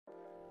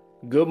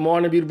Good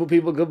morning, beautiful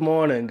people. Good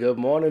morning. Good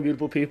morning,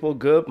 beautiful people.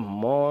 Good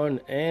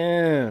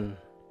morning.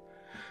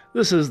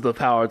 This is the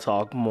Power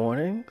Talk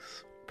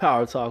Mornings.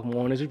 Power Talk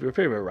Mornings with your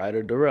favorite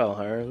writer, Darrell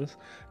Hearns.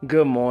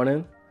 Good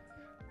morning.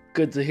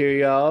 Good to hear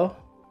y'all.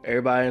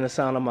 Everybody in the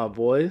sound of my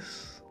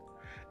voice.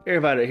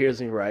 Everybody that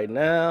hears me right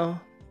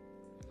now.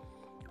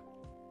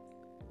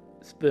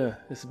 It's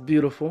a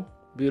beautiful,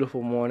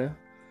 beautiful morning.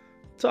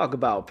 Talk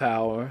about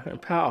power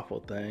and powerful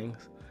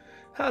things.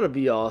 How to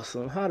be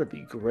awesome, how to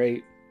be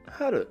great,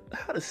 how to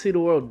see the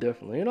world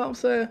differently. You know what I'm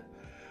saying?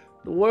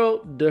 The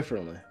world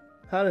differently.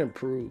 How to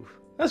improve.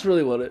 That's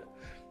really what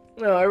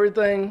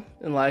everything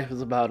in life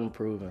is about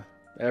improving.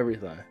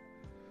 Everything.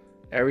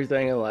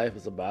 Everything in life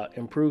is about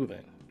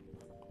improving.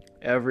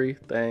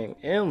 Everything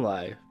in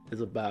life is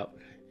about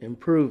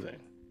improving.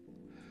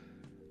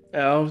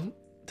 Now,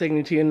 taking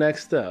you to your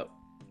next step.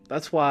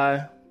 That's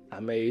why I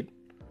made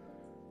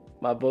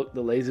my book,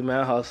 The Lazy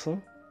Man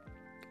Hustle,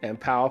 and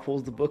Powerful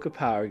is the Book of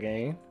Power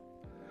Game.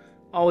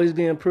 Always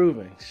be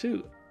improving.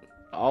 Shoot.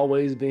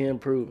 Always be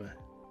improving.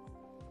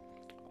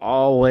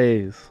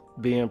 Always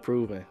be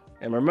improving.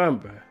 And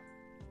remember,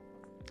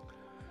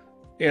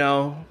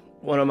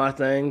 one of my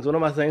things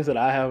that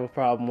I have a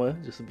problem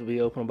with, just to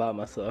be open about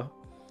myself,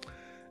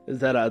 is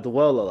that I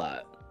dwell a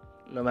lot.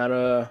 No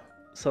matter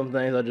some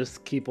things, I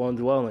just keep on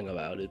dwelling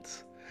about.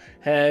 It's,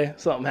 hey,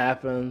 something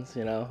happens,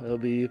 it'll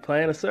be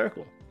playing a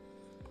circle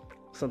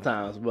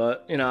sometimes.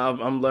 But,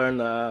 I'm learning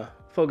to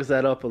focus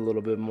that up a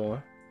little bit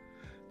more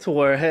to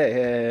where,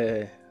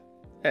 hey,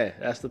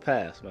 that's the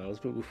past, man.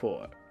 Let's move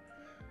forward.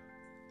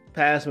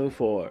 Past, move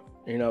forward.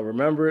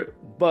 Remember it,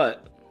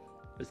 but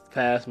it's the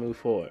past, move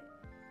forward.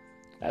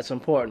 That's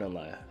important in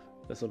life.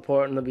 It's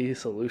important to be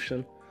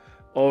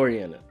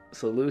solution-oriented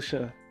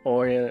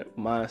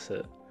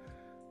mindset.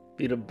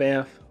 Be the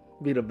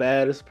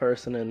baddest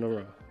person in the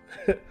room.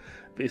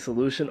 Be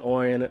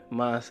solution-oriented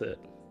mindset.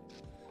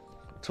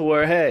 To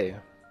where, hey,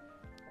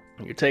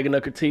 you're taking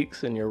the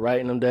critiques and you're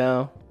writing them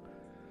down.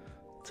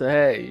 To,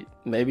 hey,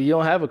 maybe you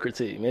don't have a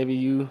critique. Maybe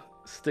you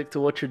stick to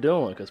what you're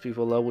doing because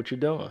people love what you're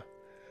doing.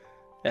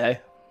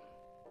 Hey,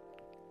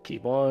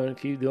 keep doing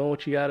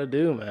what you gotta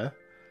do, man.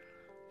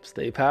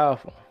 Stay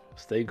powerful.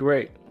 Stay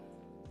great.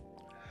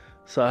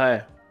 So,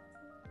 hey,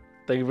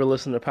 thank you for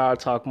listening to Power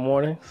Talk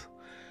Mornings.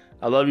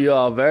 I love you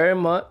all very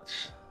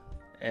much.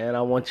 And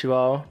I want you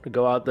all to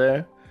go out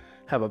there,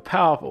 have a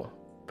powerful,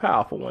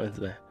 powerful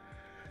Wednesday.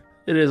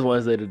 It is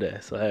Wednesday today.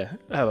 So, hey,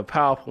 have a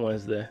powerful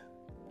Wednesday.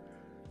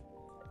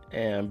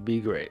 And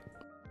be great.